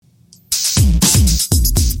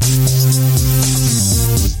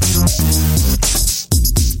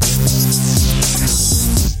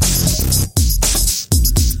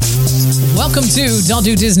to Don't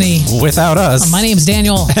Do Disney Without Us. My name's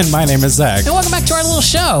Daniel. And my name is Zach. And welcome back to our little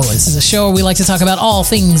show. This is a show where we like to talk about all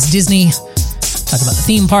things Disney. Talk about the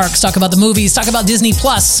theme parks, talk about the movies, talk about Disney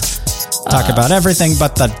Plus. Talk about everything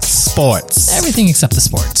but the sports. Everything except the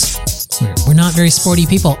sports. We're not very sporty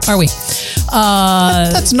people, are we?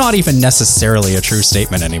 That's not even necessarily a true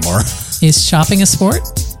statement anymore. Is shopping a sport?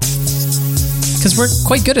 Because we're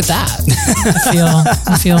quite good at that.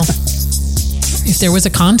 I feel if there was a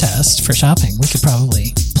contest for shopping, we could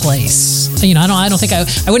probably place. You know, I don't think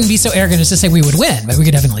I wouldn't be so arrogant as to say we would win, but we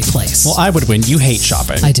could definitely place. Well, I would win. You hate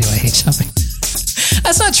shopping. I do. I hate shopping.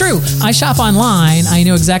 That's not true. I shop online. I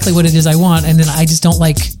know exactly what it is I want, and then I just don't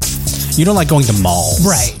like. You don't like going to malls,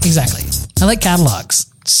 right? Exactly. I like catalogs.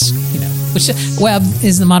 You know, which web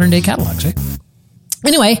is the modern day catalogs, right?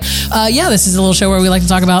 Anyway, this is a little show where we like to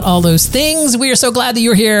talk about all those things. We are so glad that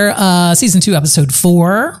you're here. Season 2, episode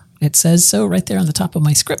 4. It says so right there on the top of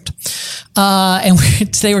my script. And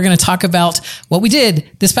today we're going to talk about what we did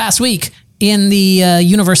this past week in the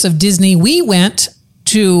universe of Disney. We went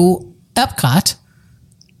to Epcot.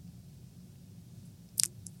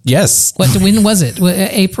 Yes. When was it?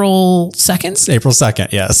 April 2nd? April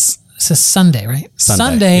 2nd, yes. It's a Sunday, right?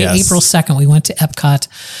 Sunday, yes. April 2nd, we went to Epcot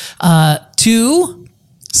to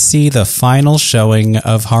see the final showing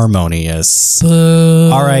of Harmonious. Boo.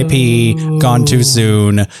 R.I.P. Gone too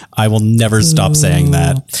soon. I will never stop saying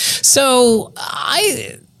that. So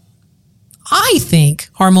I think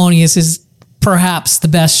Harmonious is perhaps the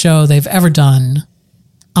best show they've ever done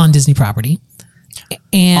on Disney property.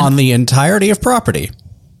 And on the entirety of property,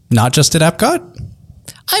 not just at Epcot?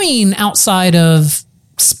 I mean, outside of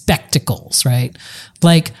spectacles, right?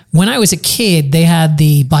 Like when I was a kid, they had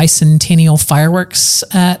the bicentennial fireworks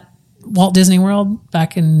at Walt Disney World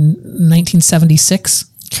back in 1976.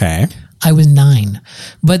 Okay. I was 9,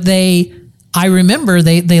 but I remember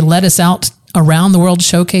they let us out around the World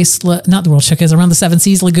Showcase, not the World Showcase, around the Seven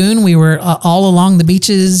Seas Lagoon. We were all along the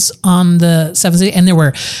beaches on the Seven Seas, and there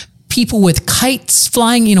were people with kites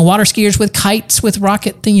flying, water skiers with kites with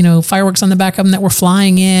rocket, fireworks on the back of them that were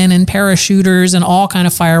flying in, and parachuters and all kind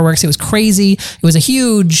of fireworks. It was crazy. It was a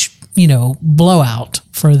huge, blowout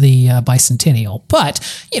for the bicentennial. But,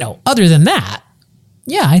 other than that,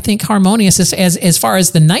 yeah, I think Harmonious is, as far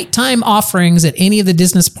as the nighttime offerings at any of the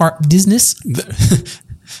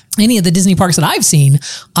any of the Disney parks that I've seen,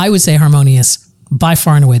 I would say Harmonious by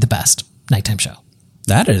far and away the best nighttime show.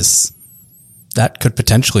 That could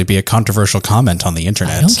potentially be a controversial comment on the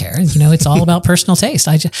internet. I don't care. It's all about personal taste.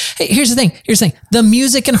 Hey, here's the thing. The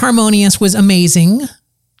music in Harmonious was amazing.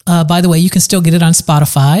 By the way, you can still get it on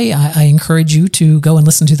Spotify. I encourage you to go and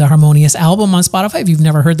listen to the Harmonious album on Spotify. If you've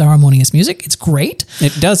never heard the Harmonious music, it's great.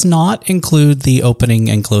 It does not include the opening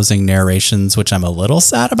and closing narrations, which I'm a little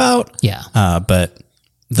sad about. Yeah. But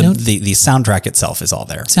the soundtrack itself is all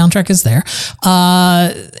there. Soundtrack is there.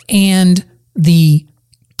 And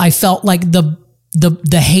I felt like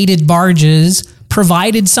the hated barges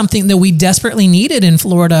provided something that we desperately needed in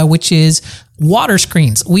Florida, which is water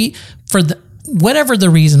screens. Whatever the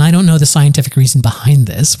reason, I don't know the scientific reason behind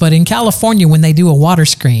this, but in California, when they do a water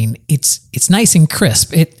screen, it's nice and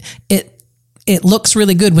crisp. It looks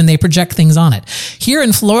really good when they project things on it. Here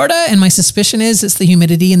in Florida, and my suspicion is it's the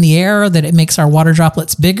humidity in the air that it makes our water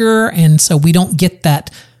droplets bigger, and so we don't get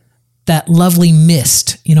that lovely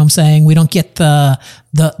mist. You know what I'm saying? We don't get the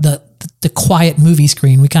quiet movie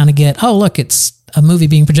screen. We kind of get, oh, look, it's a movie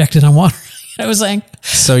being projected on water. I was saying.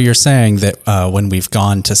 So you're saying that when we've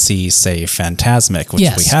gone to see, say, Fantasmic, which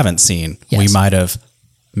we haven't seen, we might have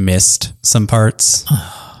missed some parts.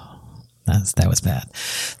 Oh, that was bad.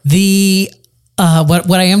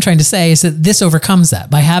 What I am trying to say is that this overcomes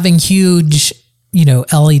that by having huge,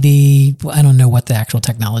 LED, I don't know what the actual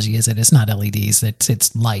technology is. It's not LEDs,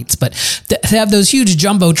 it's lights, but to have those huge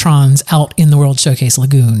jumbotrons out in the World Showcase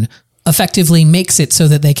Lagoon effectively makes it so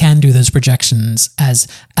that they can do those projections as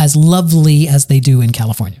lovely as they do in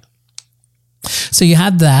California. So you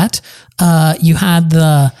had that. You had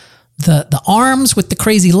the arms with the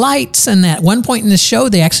crazy lights, and at one point in the show,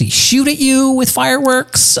 they actually shoot at you with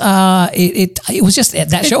fireworks. It was just,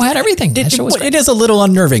 that show had everything. That show was great. It is a little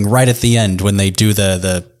unnerving right at the end when they do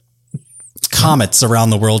the comets around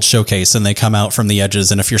the World Showcase and they come out from the edges.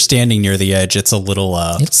 And if you're standing near the edge, it's a little...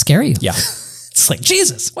 it'll scare you. Yeah. It's like,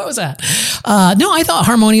 Jesus, what was that? No, I thought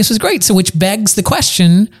Harmonious was great. So which begs the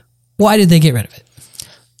question, why did they get rid of it?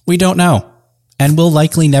 We don't know. And we'll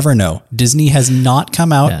likely never know. Disney has not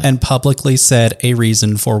come out and publicly said a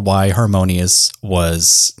reason for why Harmonious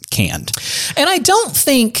was canned. And I don't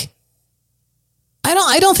think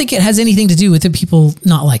it has anything to do with the people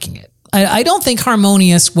not liking it. I don't think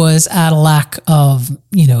Harmonious was at a lack of,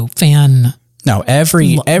 fan No,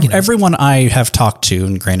 everyone I have talked to,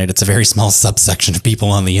 and granted, it's a very small subsection of people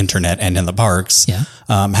on the internet and in the parks,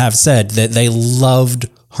 have said that they loved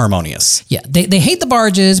Harmonious. Yeah, they hate the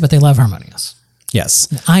barges, but they love Harmonious. Yes.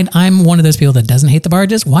 I'm one of those people that doesn't hate the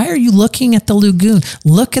barges. Why are you looking at the lagoon?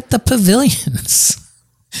 Look at the pavilions.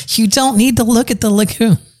 You don't need to look at the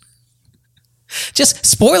lagoon. Just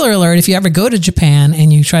spoiler alert, if you ever go to Japan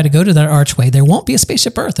and you try to go to that archway, there won't be a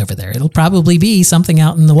spaceship Earth over there. It'll probably be something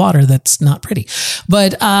out in the water that's not pretty.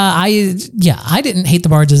 But I didn't hate the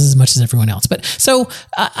barges as much as everyone else. But so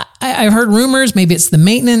I've heard rumors, maybe it's the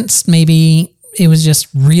maintenance, maybe it was just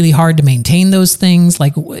really hard to maintain those things.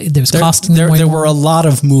 Like there's costing them. There were a lot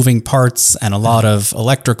of moving parts and a lot of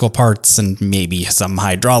electrical parts and maybe some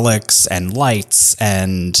hydraulics and lights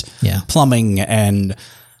and plumbing and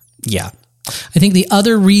I think the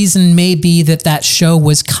other reason may be that show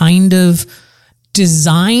was kind of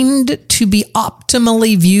designed to be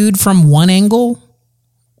optimally viewed from one angle.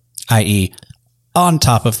 I.e., on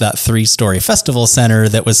top of that 3-story festival center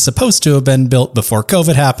that was supposed to have been built before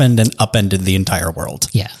COVID happened and upended the entire world.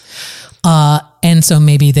 Yeah. And so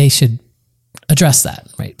maybe they should address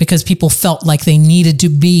that, right? Because people felt like they needed to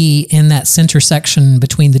be in that center section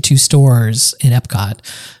between the two stores in Epcot.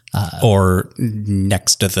 Or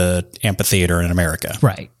next to the amphitheater in America.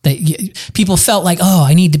 Right. People felt like,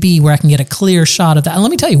 I need to be where I can get a clear shot of that. And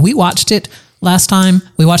let me tell you, we watched it last time.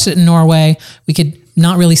 We watched it in Norway. We could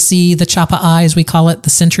not really see the chapa eye, as we call it, the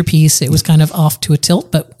centerpiece. It was kind of off to a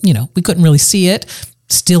tilt, but we couldn't really see it.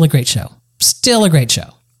 Still a great show.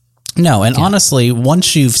 No, and honestly,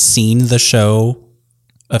 once you've seen the show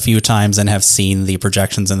a few times and have seen the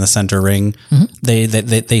projections in the center ring,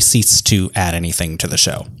 they cease to add anything to the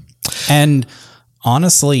show. And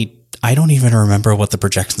honestly, I don't even remember what the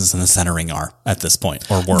projections in the center ring are at this point,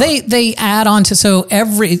 or were. They add on to, so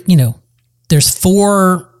every, there's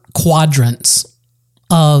 4 quadrants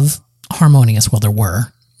of Harmonious. Well, there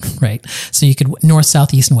were, right? So you could, north,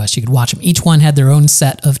 south, east, and west, you could watch them. Each one had their own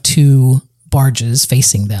set of 2 barges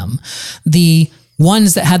facing them. The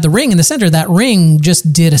ones that had the ring in the center, that ring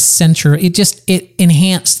just did a center. It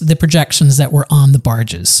enhanced the projections that were on the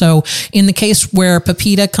barges. So in the case where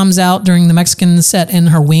Pepita comes out during the Mexican set and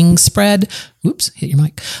her wings spread, oops, hit your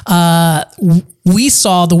mic. We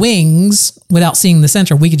saw the wings without seeing the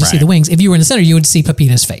center. We could just see the wings. If you were in the center, you would see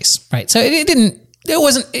Pepita's face, right? So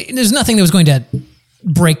there's nothing that was going to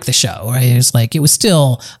break the show, right? It was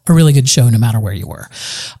still a really good show no matter where you were.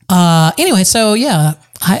 Anyway, so yeah,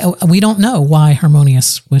 we don't know why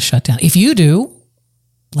Harmonious was shut down. If you do,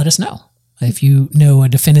 let us know. If you know a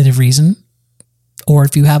definitive reason, or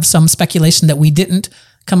if you have some speculation that we didn't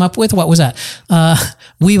come up with, what was that?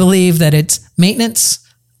 We believe that it's maintenance,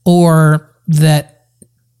 or that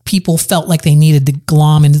people felt like they needed to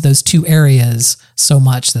glom into those 2 areas so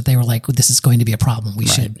much that they were like, well, this is going to be a problem. We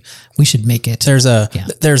should make it. There's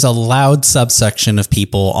a loud subsection of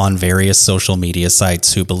people on various social media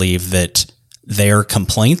sites who believe that their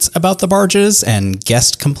complaints about the barges and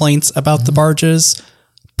guest complaints about the barges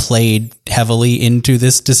played heavily into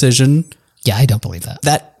this decision. Yeah, I don't believe that.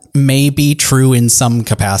 That may be true in some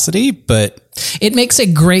capacity, but it makes a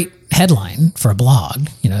great headline for a blog,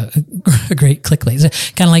 a great clickbait.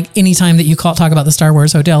 It's kind of like anytime that you talk about the Star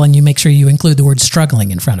Wars Hotel and you make sure you include the word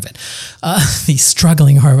struggling in front of it. The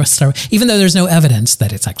struggling horror Star Wars, even though there's no evidence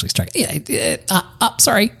that it's actually struggling.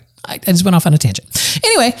 Sorry. I just went off on a tangent.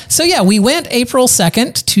 Anyway, so yeah, we went April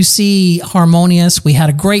 2nd to see Harmonious. We had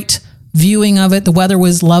a great viewing of it. The weather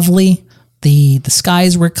was lovely. The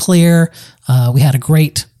skies were clear. We had a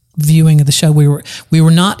great viewing of the show. We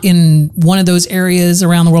were not in one of those areas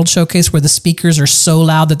around the World Showcase where the speakers are so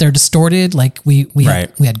loud that they're distorted. Like we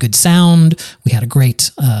had good sound. We had a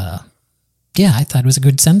great, I thought it was a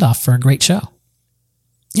good send off for a great show.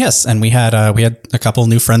 Yes, and we had a couple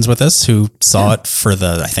new friends with us who saw it for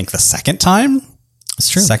I think the second time. It's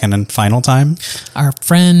true. Second and final time. Our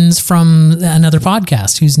friends from another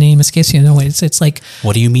podcast whose name escapes me. No, it's like,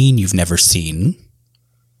 what do you mean you've never seen?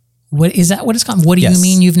 What is that? What it's called? What do you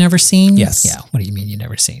mean you've never seen? Yes. Yeah. What do you mean you've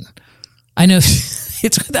never seen? I know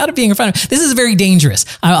it's without it being in front of me. This is very dangerous.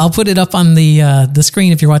 I'll put it up on the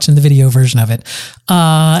screen if you're watching the video version of it.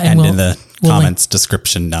 And in the comments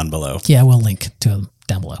description down below. Yeah, we'll link to them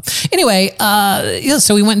down below. Anyway,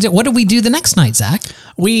 so we went. What did we do the next night, Zach?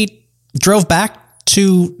 We drove back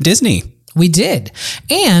to Disney. We did,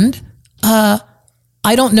 and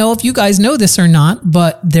I don't know if you guys know this or not,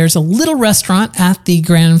 but there's a little restaurant at the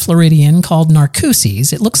Grand Floridian called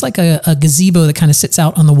Narcoossee's. It looks like a gazebo that kind of sits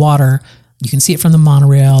out on the water. You can see it from the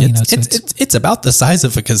monorail. It's about the size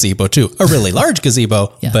of a gazebo too. A really large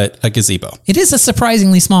gazebo, but a gazebo. It is a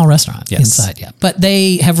surprisingly small restaurant inside. Yeah, but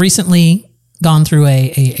they have recently gone through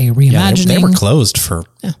a reimagining. They were closed for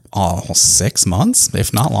all 6 months,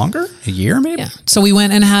 if not longer, a year maybe. Yeah. So we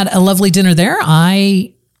went and had a lovely dinner there.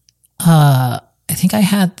 I think I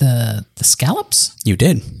had the scallops. You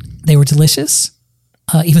did. They were delicious.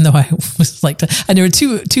 Even though I was like, and there were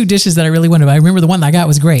two dishes that I really wanted. But I remember the one that I got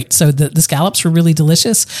was great. So the scallops were really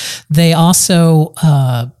delicious. They also,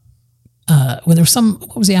 there was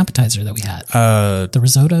what was the appetizer that we had? The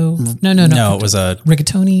risotto? No. No, it was a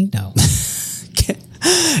rigatoni. No.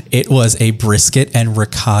 It was a brisket and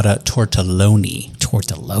ricotta tortelloni.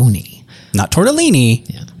 Tortelloni. Not tortellini.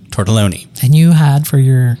 Yeah. Tortelloni. And you had for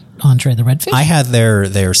your entree the redfish? I had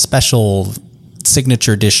their special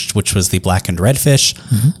signature dish, which was the blackened redfish.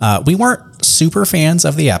 Mm-hmm. We weren't super fans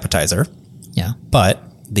of the appetizer. Yeah. But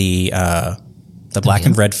the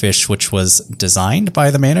blackened redfish, which was designed by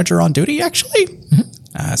the manager on duty, actually.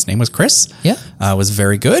 Mm-hmm. His name was Chris. Yeah. Was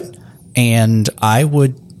very good. And I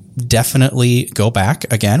would definitely go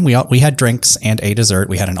back again. We had drinks and a dessert.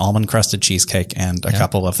 We had an almond crusted cheesecake and a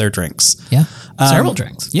couple of their drinks. Yeah. Several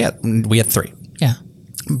drinks. Yeah. We had 3. Yeah.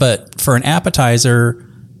 But for an appetizer,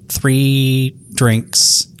 3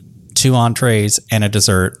 drinks, 2 entrees, and a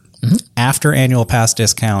dessert after annual pass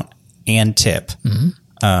discount and tip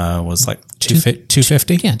was like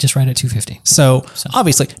 $250. Yeah, just right at $250. So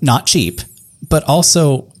obviously not cheap, but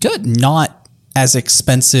also good. Not as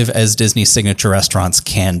expensive as Disney signature restaurants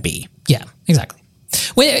can be. Yeah, exactly.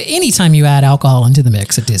 Well, anytime you add alcohol into the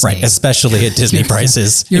mix at Disney, right? Especially at Disney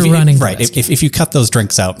prices, you're running right. If you cut those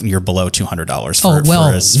drinks out, you're below $200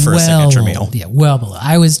 for a signature signature meal. Yeah, well below.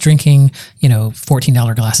 I was drinking,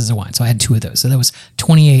 $14 glasses of wine, so I had 2 of those. So that was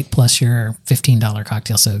 $28 plus your $15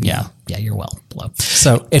 cocktail. So yeah, you're well below.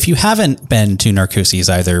 So if you haven't been to Narcoossee's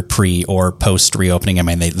either pre or post reopening, I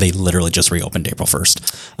mean they literally just reopened April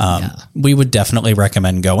 1st. We would definitely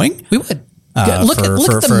recommend going. We would.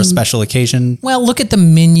 For a special occasion. Well, look at the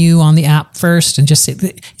menu on the app first and just say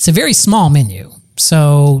it's a very small menu.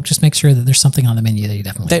 So just make sure that there's something on the menu that you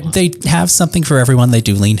definitely want. They have something for everyone. They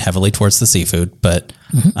do lean heavily towards the seafood, but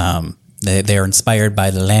they are inspired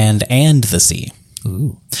by the land and the sea.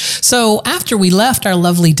 Ooh. So after we left our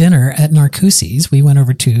lovely dinner at Narcoossee's, we went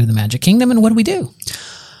over to the Magic Kingdom, and what did we do?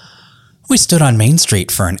 We stood on Main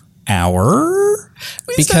Street for an hour.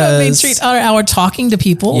 We stood on Main Street an hour talking to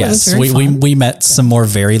people. Yes, we met some more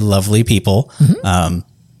very lovely people.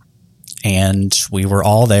 And we were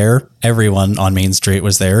all there. Everyone on Main Street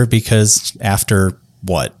was there because after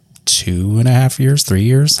 2.5 years, 3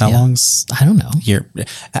 years? How long's? I don't know.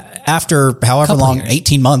 After however long,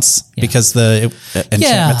 18 months, because the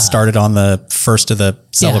enchantment started on the first of the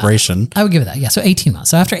celebration. I would give it that. Yeah, so 18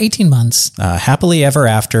 months. So after 18 months. Happily Ever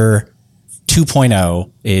After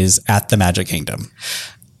 2.0 is at the Magic Kingdom.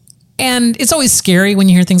 And it's always scary when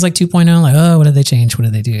you hear things like 2.0, like, oh, what did they change? What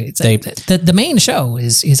did they do? The main show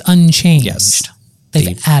is unchanged. Yes.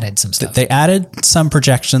 They've added some stuff. They added some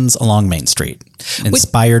projections along Main Street,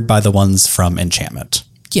 inspired by the ones from Enchantment.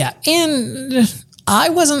 Yeah, and I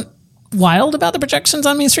wasn't wild about the projections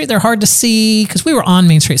on Main Street. They're hard to see because we were on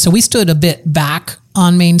Main Street. So we stood a bit back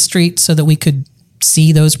on Main Street so that we could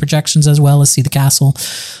see those projections as well as see the castle.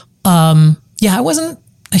 I wasn't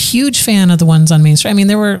a huge fan of the ones on Main Street. I mean,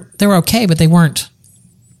 they were okay, but they weren't.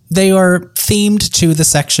 They are themed to the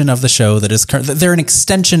section of the show that is they're an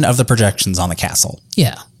extension of the projections on the castle.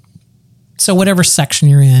 Yeah. So whatever section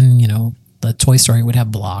you're in, the Toy Story would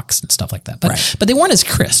have blocks and stuff like that. But they weren't as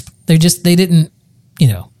crisp. They didn't,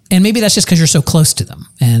 and maybe that's just because you're so close to them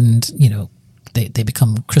and, they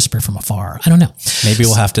become crisper from afar. I don't know. Maybe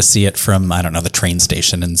we'll have to see it from, the train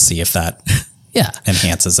station and see if that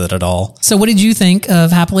enhances it at all. So what did you think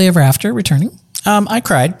of Happily Ever After returning? I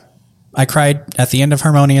cried. I cried at the end of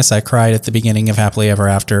Harmonious. I cried at the beginning of Happily Ever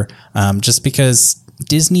After, just because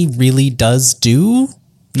Disney really does do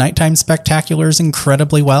nighttime spectaculars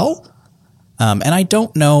incredibly well. And I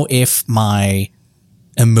don't know if my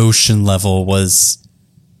emotion level was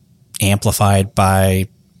amplified by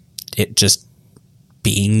it just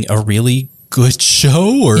being a really good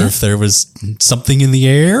show or if there was something in the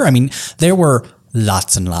air. I mean, there were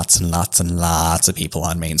lots and lots and lots and lots of people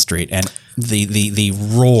on Main Street, and the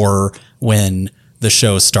roar when the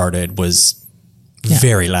show started was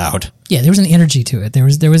very loud. Yeah, there was an energy to it. There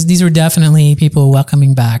was these were definitely people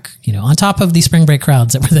welcoming back, on top of the spring break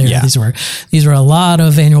crowds that were there. Yeah. These were a lot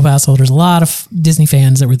of annual pass holders, a lot of Disney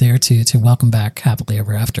fans that were there to welcome back Happily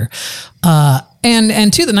Ever After.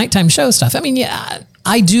 And to the nighttime show stuff. I mean,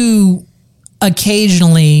 I do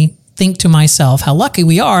occasionally think to myself how lucky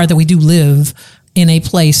we are that we do live in a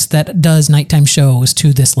place that does nighttime shows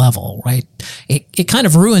to this level, right? It kind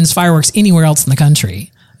of ruins fireworks anywhere else in the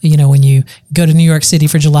country. when you go to New York City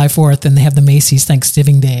for July 4th and they have the Macy's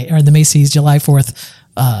Thanksgiving Day or the Macy's July 4th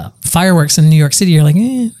fireworks in New York City, you're like,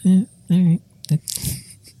 all right.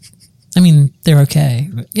 I mean, they're okay.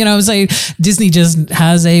 But, it's like Disney just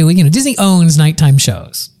has Disney owns nighttime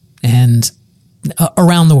shows and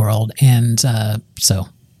around the world. And so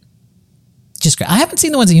just great. I haven't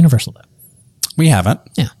seen the ones at Universal though. We haven't.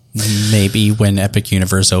 Yeah. Maybe when Epic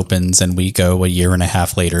Universe opens and we go a year and a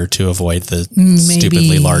half later to avoid the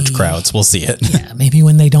stupidly large crowds, we'll see it. Yeah. Maybe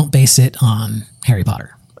when they don't base it on Harry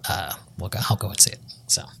Potter, I'll go and see it.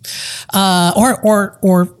 So,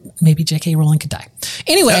 or maybe J.K. Rowling could die.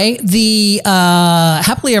 Anyway, the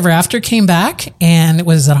Happily Ever After came back, and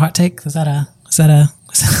was that a hot take? Was that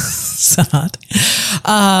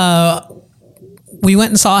hot? We went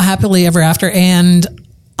and saw Happily Ever After, and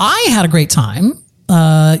I had a great time.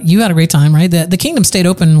 You had a great time, right? The Kingdom stayed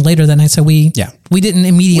open later that night, so we didn't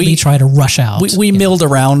immediately try to rush out. We milled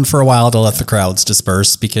around for a while to let the crowds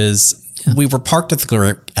disperse because we were parked at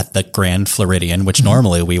the Grand Floridian, which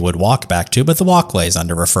normally we would walk back to, but the walkway is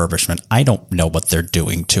under refurbishment. I don't know what they're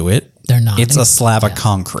doing to it. They're not. It's a slab of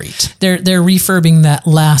concrete. They're refurbing that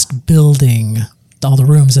last building, all the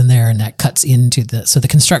rooms in there, and that cuts into the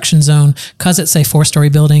construction zone. Because it's a 4-story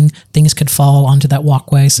building, things could fall onto that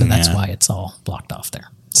walkway, so that's why it's all blocked off there.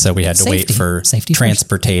 So we had to wait for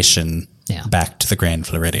transportation back to the Grand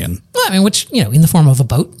Floridian. Well, I mean, which, in the form of a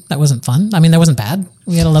boat. That wasn't fun. I mean, that wasn't bad.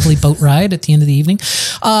 We had a lovely boat ride at the end of the evening.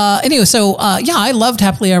 Anyway, so I loved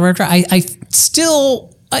Happily Ever After.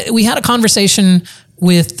 We had a conversation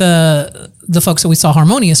with the folks that we saw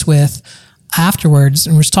Harmonious with afterwards,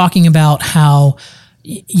 and we're talking about how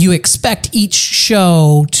you expect each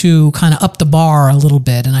show to kind of up the bar a little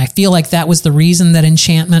bit. And I feel like that was the reason that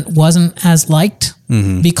Enchantment wasn't as liked,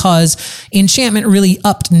 because Enchantment really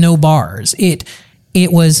upped no bars. It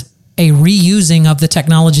was a reusing of the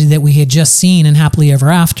technology that we had just seen in Happily Ever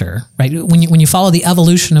After, right? When you follow the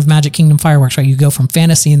evolution of Magic Kingdom fireworks, right? You go from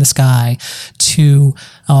fantasy in the sky to,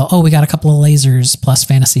 we got a couple of lasers plus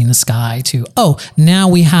fantasy in the sky to, now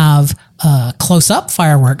we have close-up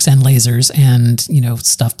fireworks and lasers and,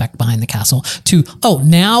 stuff back behind the castle to,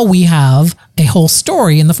 now we have a whole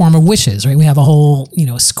story in the form of wishes, right? We have a whole,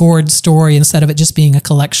 scored story instead of it just being a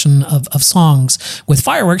collection of songs with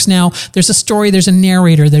fireworks. Now there's a story, there's a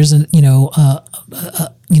narrator, there's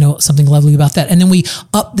something lovely about that. And then we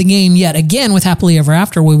up the game yet again with Happily Ever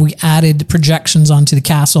After, where we added projections onto the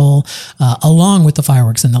castle, along with the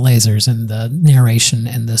fireworks and the lasers and the narration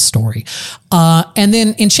and the story. And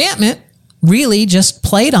then Enchantment really just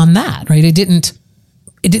played on that, right? It didn't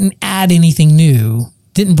add anything new,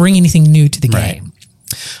 didn't bring anything new to the game.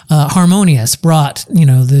 Harmonious brought,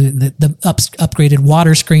 the upgraded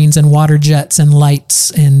water screens and water jets and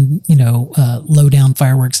lights and, low down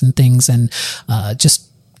fireworks and things, and just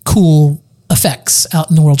cool effects out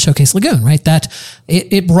in the World Showcase Lagoon, right? That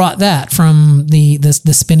it brought that from the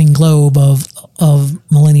spinning globe of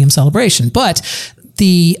Millennium Celebration. But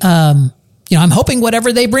I'm hoping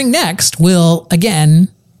whatever they bring next will again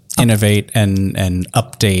innovate and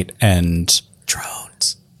update and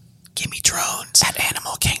drones. Give me drones at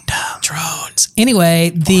Animal Kingdom. Drones.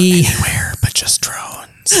 Anyway, anywhere but just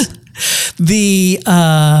drones.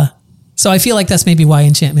 So I feel like that's maybe why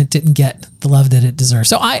Enchantment didn't get the love that it deserves.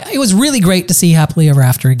 So it was really great to see Happily Ever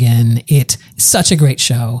After again. It's such a great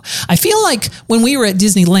show. I feel like when we were at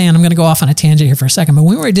Disneyland, I'm going to go off on a tangent here for a second, but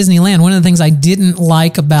when we were at Disneyland, one of the things I didn't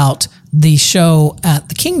like about the show at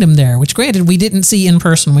the Kingdom there, which granted we didn't see in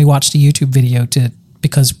person, we watched a YouTube video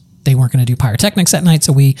because they weren't going to do pyrotechnics that night,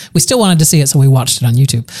 so we still wanted to see it, so we watched it on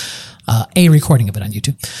YouTube, a recording of it on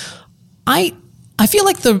YouTube. I feel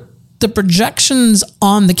like the projections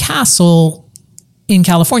on the castle in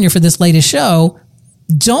California for this latest show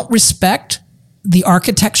don't respect the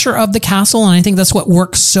architecture of the castle, and I think that's what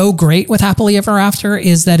works so great with Happily Ever After,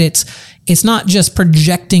 is that it's not just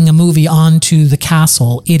projecting a movie onto the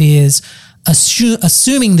castle. It is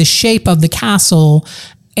assuming the shape of the castle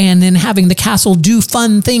and then having the castle do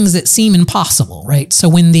fun things that seem impossible, right? So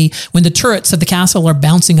when the turrets of the castle are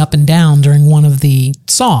bouncing up and down during one of the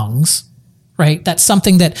songs, right? That's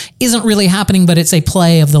something that isn't really happening, but it's a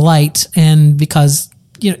play of the light, and because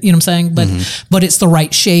you know what I'm saying? But it's the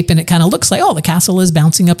right shape, and it kind of looks like, the castle is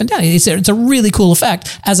bouncing up and down. It's a really cool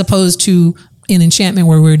effect, as opposed to in Enchantment,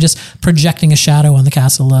 where we're just projecting a shadow on the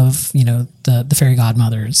castle of, the fairy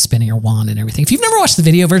godmother spinning her wand and everything. If you've never watched the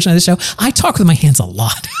video version of the show, I talk with my hands a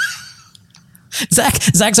lot.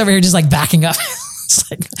 Zach's over here just like backing up. It's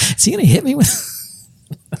like, is he going to hit me with?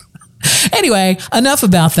 Anyway, enough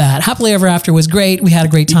about that. Happily Ever After was great. We had a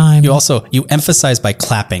great time. You emphasize by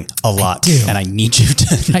clapping a lot, and I need you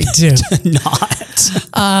to. I do to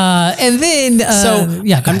not. And then,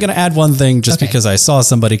 I'm going to add one thing just because I saw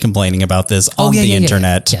somebody complaining about this on the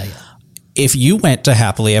internet. Yeah. If you went to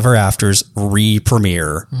Happily Ever After's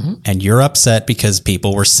re-premiere and you're upset because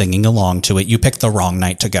people were singing along to it, you picked the wrong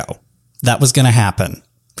night to go. That was going to happen.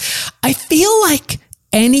 I feel like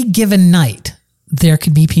any given night, there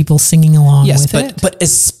could be people singing along with it. But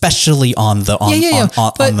especially on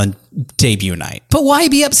the debut night. But why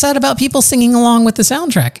be upset about people singing along with the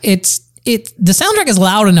soundtrack? The soundtrack is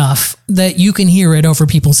loud enough that you can hear it over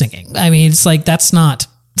people singing. I mean, it's like, it's not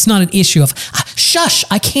an issue of shush,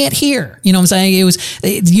 I can't hear. You know what I'm saying?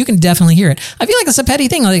 You can definitely hear it. I feel like it's a petty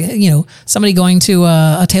thing. Like, somebody going to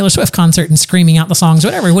a Taylor Swift concert and screaming out the songs,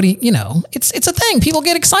 whatever. It's a thing. People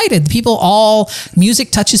get excited.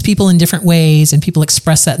 Music touches people in different ways, and people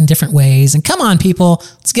express that in different ways. And come on, people,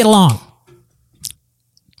 let's get along.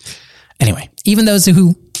 Anyway, even those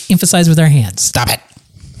who emphasize with their hands. Stop it.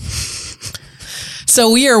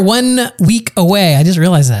 So we are 1 week away. I just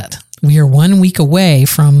realized that. We are 1 week away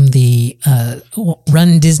from the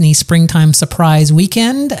Run Disney Springtime Surprise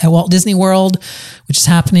Weekend at Walt Disney World, which is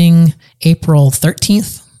happening April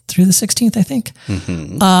 13th through the 16th, I think.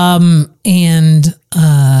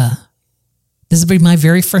 This will be my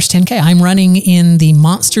very first 10K. I'm running in the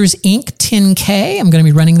Monsters, Inc. 10K. I'm going to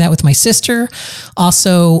be running that with my sister.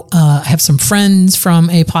 Also, I have some friends from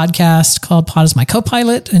a podcast called Pod is My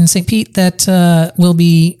Co-Pilot in St. Pete that will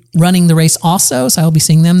be running the race also. So I'll be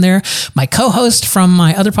seeing them there. My co-host from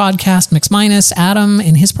my other podcast, Mix Minus, Adam,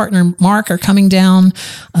 and his partner, Mark, are coming down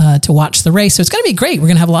to watch the race. So it's going to be great. We're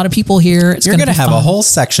going to have a lot of people here. You're going to have a whole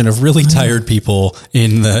section of really tired people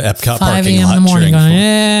in the Epcot parking lot. 5 a.m. in the morning going,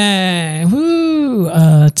 yeah,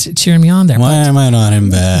 woo, cheering me on there. Why am I not in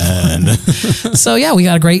bed? So yeah, we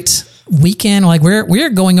got a great weekend. Like we're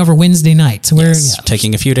going over Wednesday night. So we're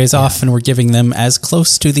taking a few days off, and we're giving them as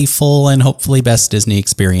close to the full and hopefully best Disney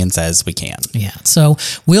experience as we can. Yeah. So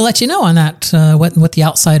we'll let you know on that, what the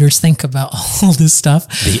outsiders think about all this stuff.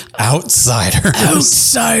 The outsiders.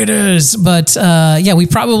 But we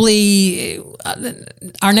probably,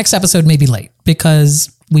 our next episode may be late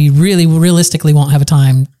because we really realistically won't have a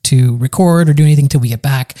time to record or do anything till we get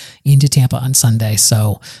back into Tampa on Sunday.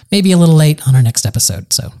 So maybe a little late on our next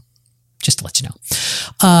episode. So just to let you know.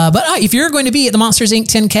 But if you're going to be at the Monsters, Inc.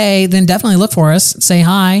 10K, then definitely look for us. Say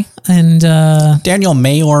hi. And Daniel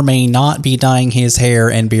may or may not be dyeing his hair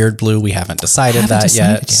and beard blue. We haven't decided that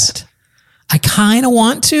yet. I kind of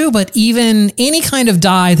want to, but even any kind of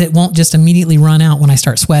dye that won't just immediately run out when I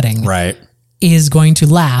start sweating. Right. Is going to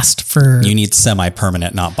last for... You need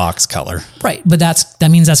semi-permanent, not box color. Right. But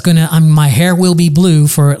that means that's going to... my hair will be blue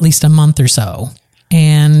for at least a month or so.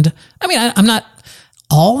 And I mean, I'm not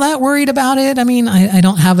all that worried about it. I mean, I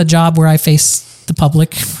don't have a job where I face the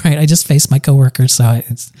public, right? I just face my coworkers. So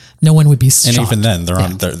no one would be shocked. And even then,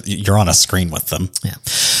 you're on a screen with them. Yeah.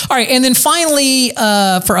 All right. And then finally,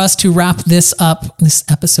 for us to wrap this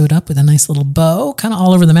episode up with a nice little bow, kind of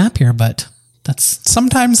all over the map here, but...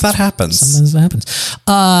 Sometimes that happens.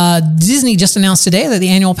 Disney just announced today that the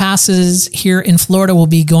annual passes here in Florida will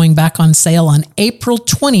be going back on sale on April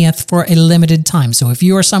 20th for a limited time. So if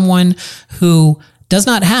you are someone who does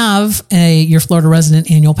not have your Florida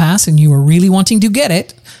resident annual pass and you are really wanting to get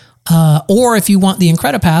it, or if you want the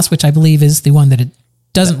Incredipass, which I believe is the one that it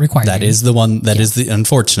doesn't require. That is the one that is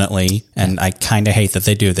unfortunately, and I kind of hate that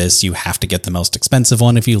they do this, you have to get the most expensive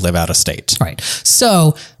one if you live out of state. Right.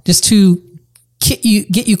 So just to get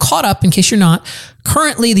you caught up in case you're not.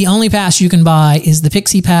 Currently, the only pass you can buy is the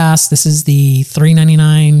Pixie Pass. This is the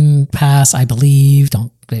 $3.99 pass, I believe.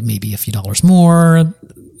 It may be a few dollars more.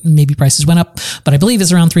 Maybe prices went up, but I believe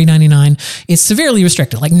it's around $3.99. It's severely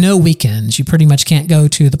restricted, like no weekends. You pretty much can't go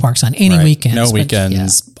to the parks on any weekends. No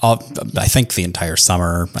weekends. Yeah. I think the entire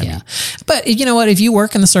summer. I mean. But you know what? If you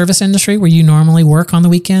work in the service industry where you normally work on the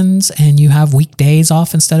weekends and you have weekdays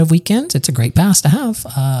off instead of weekends, it's a great pass to have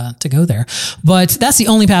to go there. But that's the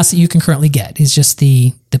only pass that you can currently get is just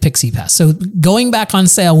the Pixie Pass. So going back on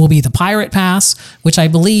sale will be the Pirate Pass, which I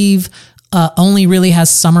believe only really has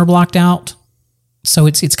summer blocked out. So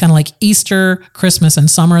it's kind of like Easter, Christmas, and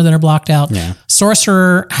summer that are blocked out. Yeah.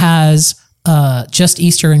 Sorcerer has just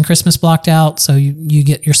Easter and Christmas blocked out, so you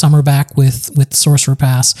get your summer back with Sorcerer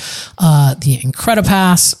Pass. The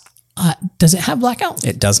Incredipass, does it have blackout?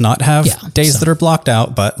 It does not have days that are blocked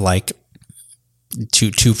out, but like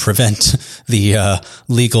to prevent the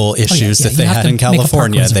legal issues that they had in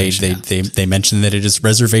California. They mentioned that it is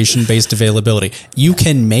reservation-based availability. You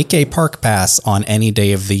can make a park pass on any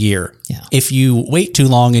day of the year. Yeah. If you wait too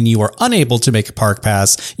long and you are unable to make a park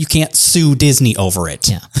pass, you can't sue Disney over it.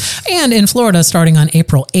 Yeah. And in Florida, starting on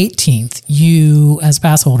April 18th, you as a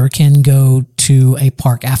pass holder can go to a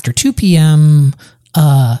park after 2 p.m.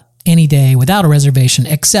 Any day without a reservation,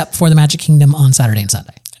 except for the Magic Kingdom on Saturday and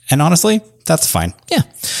Sunday. And honestly, that's fine. Yeah.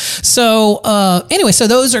 So anyway, so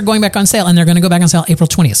those are going back on sale, and they're going to go back on sale April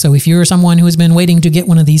 20th. So if you're someone who has been waiting to get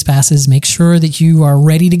one of these passes, make sure that you are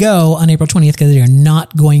ready to go on April 20th, because they are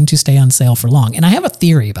not going to stay on sale for long. And I have a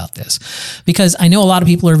theory about this, because I know a lot of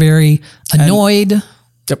people are very annoyed.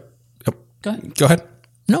 Yep. Go ahead.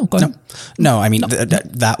 No, go ahead. No, I mean,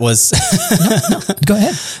 that was... No, go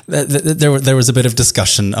ahead. There was a bit of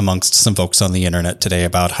discussion amongst some folks on the internet today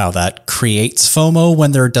about how that creates FOMO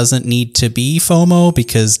when there doesn't need to be FOMO,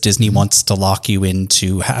 because Disney wants to lock you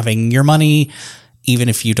into having your money, even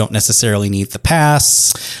if you don't necessarily need the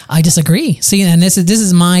pass. I disagree. See, and this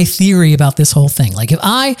is my theory about this whole thing. Like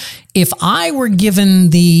if I were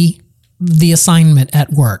given the assignment at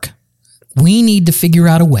work, we need to figure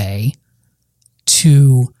out a way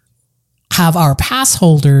to have our pass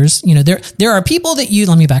holders, there are people that use,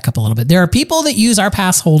 let me back up a little bit. There are people that use our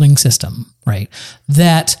pass holding system, right?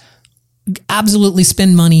 That absolutely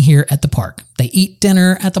spend money here at the park. They eat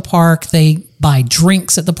dinner at the park. They buy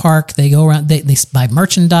drinks at the park. They go around, they buy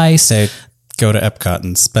merchandise. They go to Epcot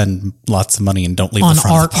and spend lots of money and don't leave on the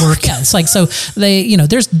front of the park. Artwork. Yeah, it's like, so they,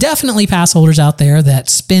 there's definitely pass holders out there that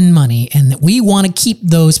spend money, and that we want to keep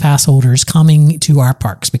those pass holders coming to our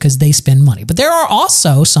parks because they spend money. But there are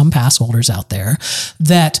also some pass holders out there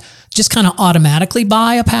that just kind of automatically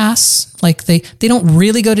buy a pass. Like they don't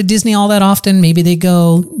really go to Disney all that often. Maybe they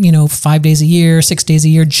go, 5 days a year, 6 days a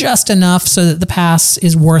year, just enough so that the pass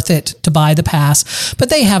is worth it to buy the pass.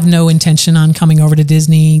 But they have no intention on coming over to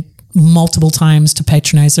Disney multiple times to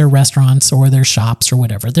patronize their restaurants or their shops or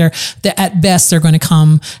whatever. They're at best, they're going to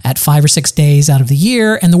come at 5 or 6 days out of the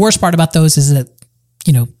year. And the worst part about those is that,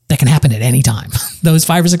 that can happen at any time. Those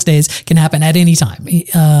 5 or 6 days can happen at any time.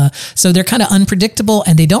 So they're kind of unpredictable,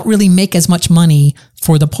 and they don't really make as much money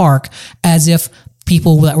for the park as if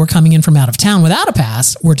people that were coming in from out of town without a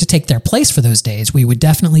pass were to take their place for those days. We would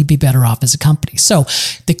definitely be better off as a company. So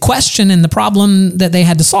the question and the problem that they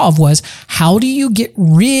had to solve was, how do you get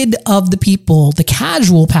rid of the people, the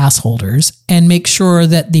casual pass holders, and make sure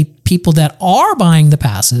that the people that are buying the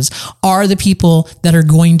passes are the people that are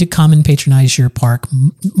going to come and patronize your park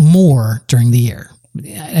more during the year?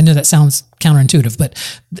 I know that sounds counterintuitive, but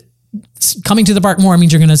coming to the park more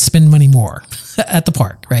means you're going to spend money more at the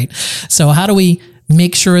park, right? So how do we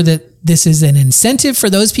make sure that this is an incentive for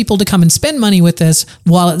those people to come and spend money with us,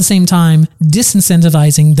 while at the same time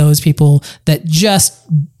disincentivizing those people that just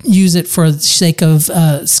use it for the sake of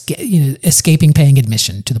escaping paying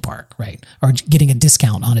admission to the park, right? Or getting a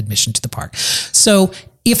discount on admission to the park. So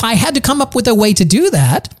if I had to come up with a way to do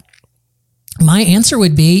that, my answer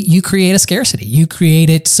would be, you create a scarcity. You create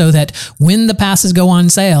it so that when the passes go on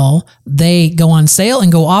sale, they go on sale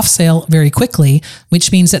and go off sale very quickly,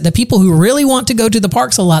 which means that the people who really want to go to the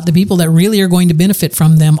parks a lot, the people that really are going to benefit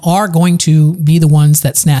from them, are going to be the ones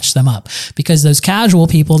that snatch them up, because those casual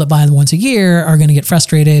people that buy them once a year are going to get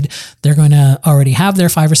frustrated. They're going to already have their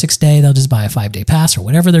 5 or 6 day. They'll just buy a 5-day pass or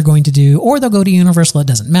whatever they're going to do, or they'll go to Universal. It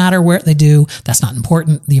doesn't matter where they do. That's not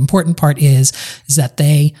important. The important part is that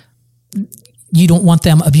you don't want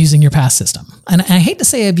them abusing your pass system. And I hate to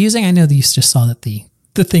say abusing. I know that you just saw that the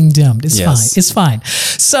thing dimmed. It's fine. It's fine.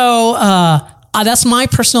 So that's my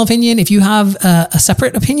personal opinion. If you have a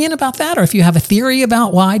separate opinion about that, or if you have a theory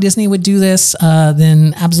about why Disney would do this,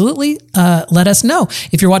 then absolutely let us know.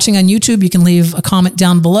 If you're watching on YouTube, you can leave a comment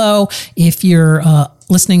down below. If you're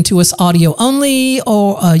listening to us audio only,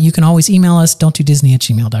 or you can always email us,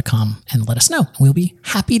 don'tdodisney@gmail.com, and let us know. We'll be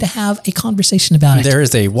happy to have a conversation about it. There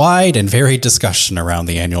is a wide and varied discussion around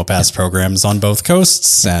the annual pass programs on both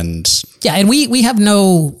coasts. And we have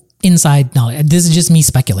no inside knowledge. This is just me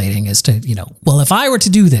speculating as to, well, if I were to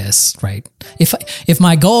do this, right? If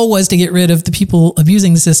my goal was to get rid of the people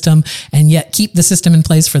abusing the system and yet keep the system in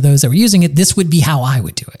place for those that were using it, this would be how I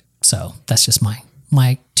would do it. So that's just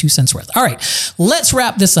my 2 cents worth. All right, let's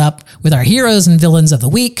wrap this up with our heroes and villains of the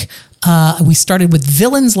week. We started with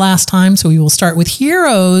villains last time, so we will start with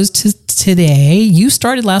heroes today. You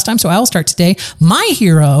started last time, so I will start today. My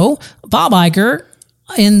hero, Bob Iger,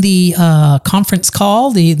 in the conference call,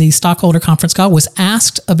 the stockholder conference call, was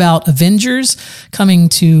asked about Avengers coming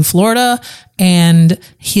to Florida, and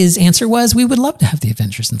his answer was, we would love to have the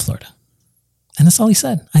Avengers in Florida. And that's all he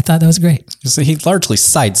said. I thought that was great. So he largely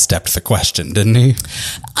sidestepped the question, didn't he?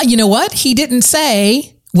 You know what? He didn't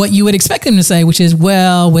say what you would expect him to say, which is,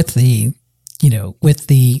 well, with the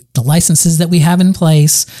licenses that we have in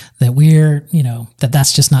place, that we're,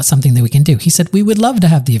 that's just not something that we can do. He said, we would love to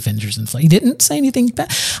have the Avengers in play. He didn't say anything bad.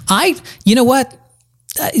 You know what?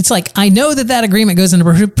 It's like, I know that agreement goes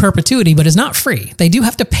into perpetuity, but it's not free. They do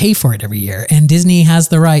have to pay for it every year. And Disney has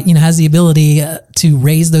the right, has the ability to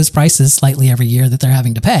raise those prices slightly every year that they're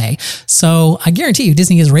having to pay. So I guarantee you,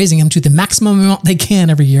 Disney is raising them to the maximum amount they can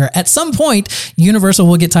every year. At some point, Universal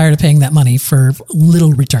will get tired of paying that money for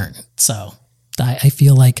little return. So I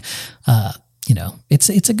feel like,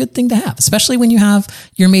 it's a good thing to have, especially when you have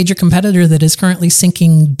your major competitor that is currently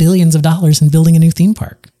sinking billions of dollars in building a new theme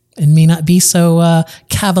park and may not be so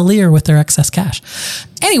cavalier with their excess cash.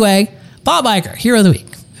 Anyway, Bob Iger, hero of the week.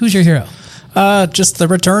 Who's your hero? Just the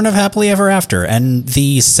return of Happily Ever After and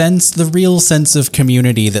the real sense of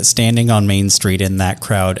community that standing on Main Street in that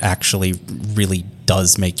crowd actually really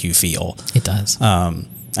does make you feel. It does.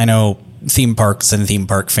 I know theme parks and theme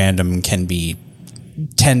park fandom can be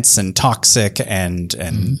tense and toxic and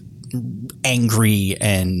angry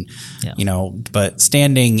and, but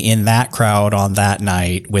standing in that crowd on that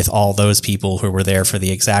night with all those people who were there for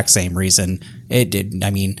the exact same reason,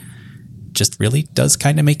 just really does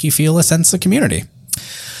kind of make you feel a sense of community.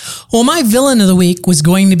 Well, my villain of the week was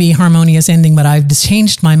going to be Harmonious Ending, but I've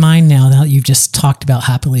changed my mind now that you've just talked about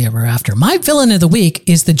Happily Ever After. My villain of the week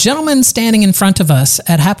is the gentleman standing in front of us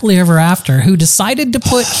at Happily Ever After who decided to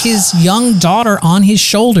put his young daughter on his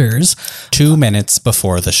shoulders 2 minutes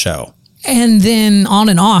before the show. And then on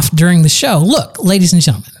and off during the show. Look, ladies and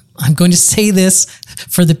gentlemen, I'm going to say this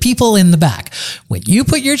for the people in the back. When you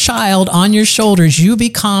put your child on your shoulders, you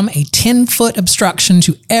become a 10-foot obstruction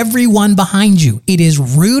to everyone behind you. It is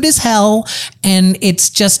rude as hell, and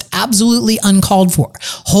it's just absolutely uncalled for.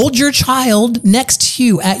 Hold your child next to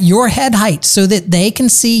you at your head height so that they can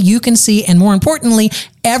see, you can see, and more importantly,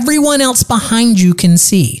 everyone else behind you can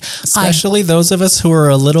see. Especially those of us who are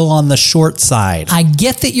a little on the short side. I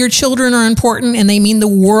get that your children are important and they mean the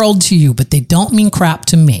world to you, but they don't mean crap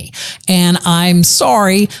to me. And I'm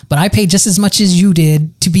sorry, but I paid just as much as you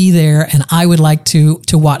did to be there, and I would like to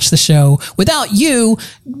watch the show without you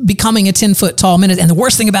becoming a 10-foot tall minute. And the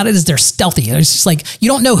worst thing about it is they're stealthy. It's just like, you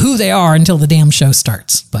don't know who they are until the damn show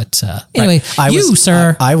starts. But anyway, right.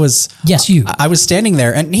 Sir. Yes, you. I was standing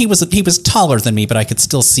there, and he was taller than me, but I could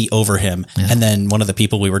still see over him. Yeah. And then one of the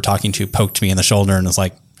people we were talking to poked me in the shoulder and was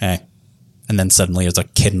like, hey. And then suddenly there's a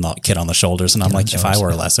kid on the shoulders. And I'm like, if I were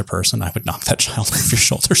a lesser person, I would knock that child off your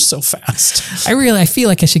shoulders so fast. I feel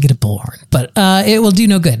like I should get a bullhorn, but it will do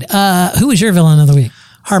no good. Who was your villain of the week?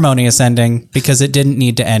 Harmonious Ending, because it didn't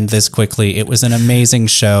need to end this quickly. It was an amazing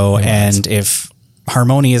show. And if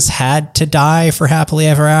Harmonious had to die for Happily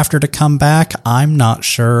Ever After to come back, I'm not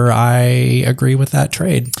sure I agree with that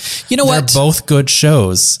trade. You know what? They're both good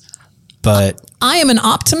shows, but I am an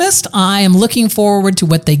optimist. I am looking forward to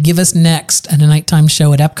what they give us next at a nighttime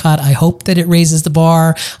show at Epcot. I hope that it raises the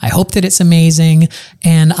bar. I hope that it's amazing.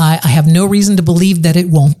 And I have no reason to believe that it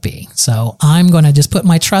won't be. So I'm going to just put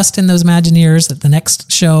my trust in those Imagineers that the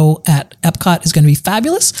next show at Epcot is going to be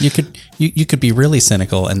fabulous. You could be really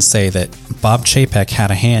cynical and say that Bob Chapek had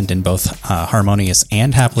a hand in both Harmonious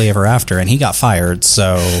and Happily Ever After, and he got fired.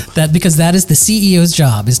 So because that is the CEO's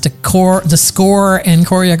job, is to score and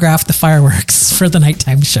choreograph the fireworks for the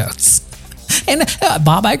nighttime shows. And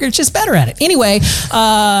Bob Iger's just better at it. Anyway,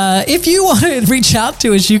 if you want to reach out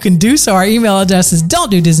to us, you can do so. Our email address is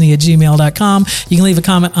don'tdodisney@gmail.com. You can leave a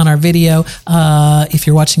comment on our video if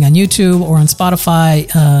you're watching on YouTube or on Spotify.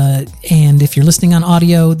 And if you're listening on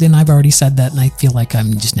audio, then I've already said that, and I feel like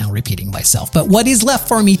I'm just now repeating myself. But what is left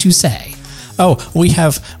for me to say? Oh, we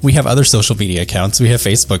have other social media accounts. We have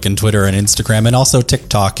Facebook and Twitter and Instagram and also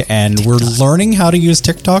TikTok. And we're learning how to use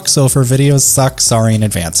TikTok. So if our videos suck, sorry in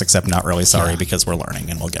advance, except not really sorry because we're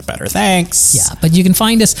learning and we'll get better. Thanks. Yeah, but you can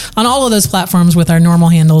find us on all of those platforms with our normal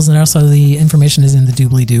handles. And also the information is in the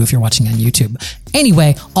doobly-doo if you're watching on YouTube.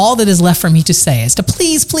 Anyway, all that is left for me to say is to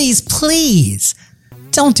please, please, please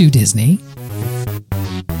don't do Disney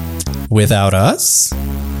without us.